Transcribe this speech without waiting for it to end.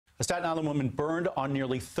A Staten Island woman burned on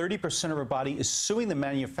nearly 30% of her body is suing the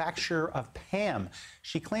manufacturer of Pam.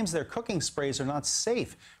 She claims their cooking sprays are not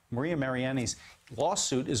safe. Maria Mariani's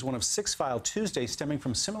lawsuit is one of 6 filed Tuesday, stemming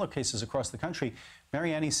from similar cases across the country.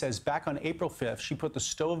 Mariani says back on April 5th, she put the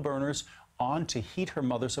stove burners on to heat her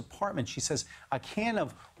mother's apartment. She says a can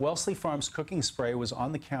of Wellesley Farms cooking spray was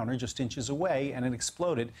on the counter just inches away, and it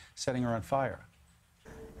exploded, setting her on fire.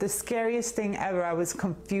 The scariest thing ever. I was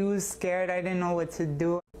confused, scared. I didn't know what to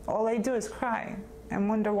do. All I do is cry and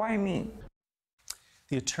wonder, why me?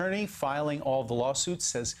 The attorney filing all of the lawsuits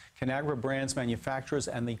says Conagra Brands manufacturers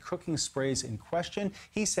and the cooking sprays in question.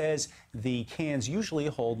 He says the cans usually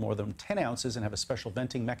hold more than 10 ounces and have a special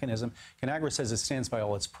venting mechanism. Conagra says it stands by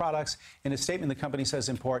all its products. In a statement, the company says,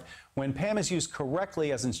 in part, when Pam is used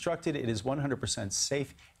correctly as instructed, it is 100%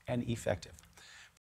 safe and effective.